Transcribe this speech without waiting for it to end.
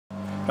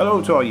Hello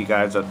to all you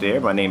guys up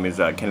there. My name is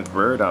Kenneth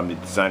Bird. I'm the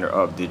designer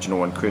of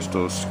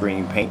DIGITAL1CRYSTAL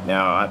screen paint.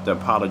 Now I have to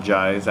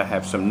apologize. I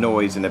have some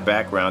noise in the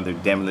background. There's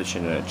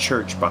demolition in a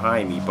church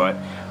behind me, but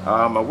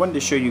I wanted to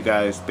show you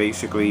guys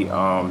basically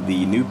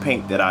the new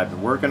paint that I've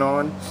been working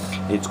on.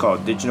 It's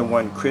called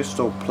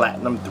DIGITAL1CRYSTAL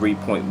Platinum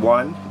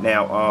 3.1.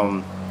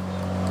 Now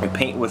the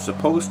paint was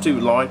supposed to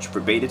launch for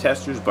beta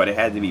testers, but it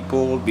had to be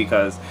pulled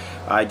because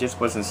I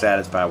just wasn't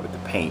satisfied with the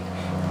paint.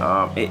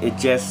 It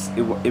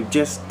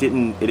just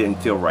didn't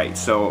feel right.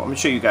 So I'm gonna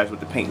show you guys what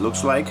the paint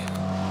looks like.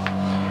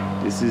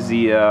 This is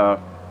the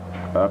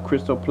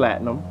Crystal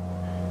Platinum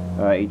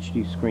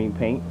HD screen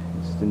paint.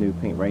 This is the new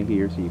paint right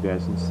here, so you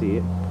guys can see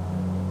it.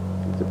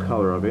 It's the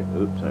color of it.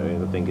 Oops, I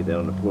didn't get that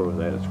on the floor with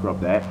that. Let's scrub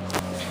that.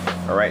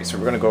 All right, so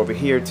we're gonna go over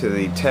here to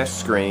the test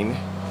screen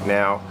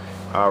now.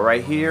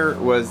 Right here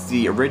was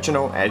the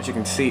original. As you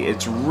can see,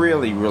 it's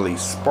really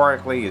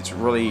sparkly.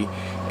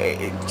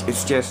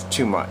 It's just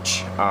too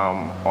much.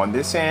 On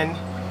this end,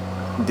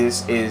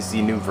 this is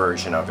the new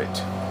version of it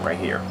right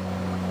here.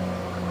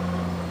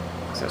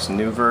 So it's a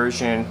new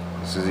version.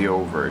 This is the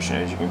old version.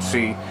 As you can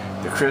see,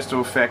 the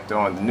crystal effect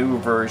on the new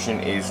version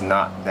is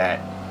not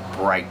that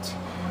bright.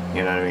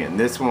 You know what I mean?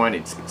 This one,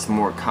 it's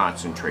more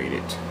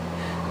concentrated.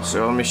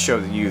 So let me show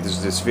you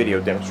this video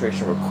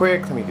demonstration real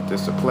quick. Let me get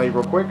this to play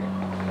real quick.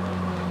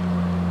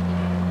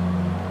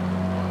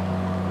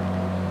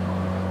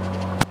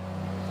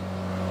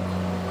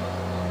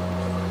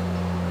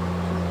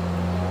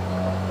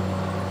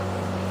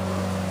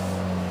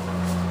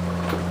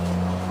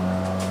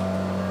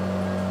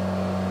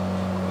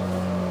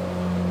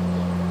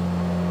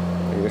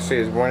 You can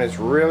see this one is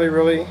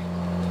really,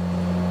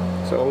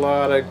 it's a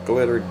lot of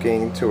glitter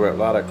gain to it, a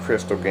lot of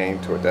crystal gain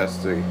to it. That's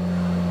the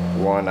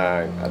one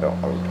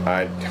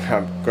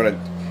I'm gonna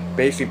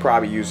basically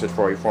probably use it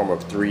for a form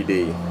of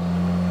 3D.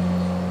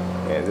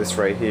 And this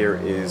right here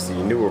is the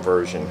newer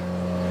version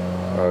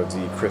of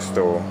the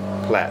Crystal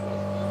Platinum.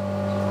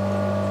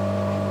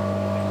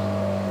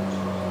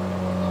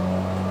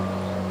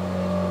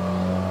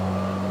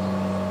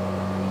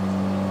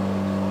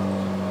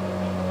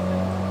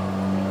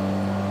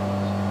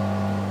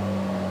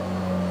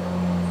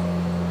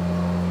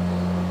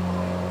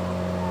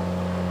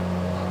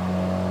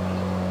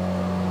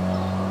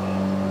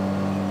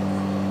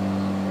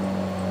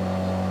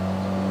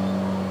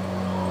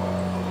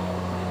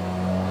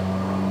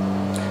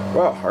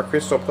 Well, our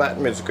Crystal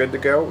Platinum is good to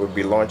go. We'll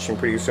be launching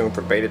pretty soon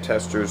for beta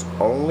testers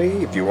only.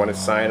 If you want to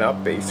sign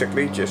up,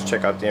 basically, just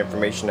check out the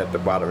information at the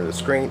bottom of the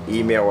screen.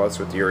 Email us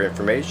with your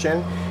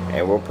information,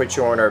 and we'll put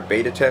you on our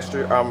beta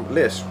tester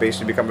list.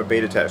 Basically, become a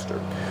beta tester.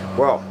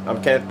 Well,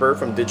 I'm Kenneth Bird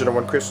from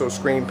DIGITAL1CRYSTAL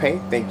Screen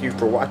Paint. Thank you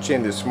for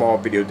watching this small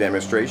video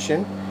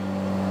demonstration,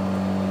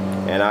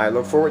 and I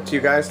look forward to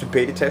you guys to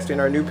beta testing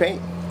our new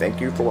paint. Thank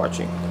you for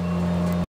watching.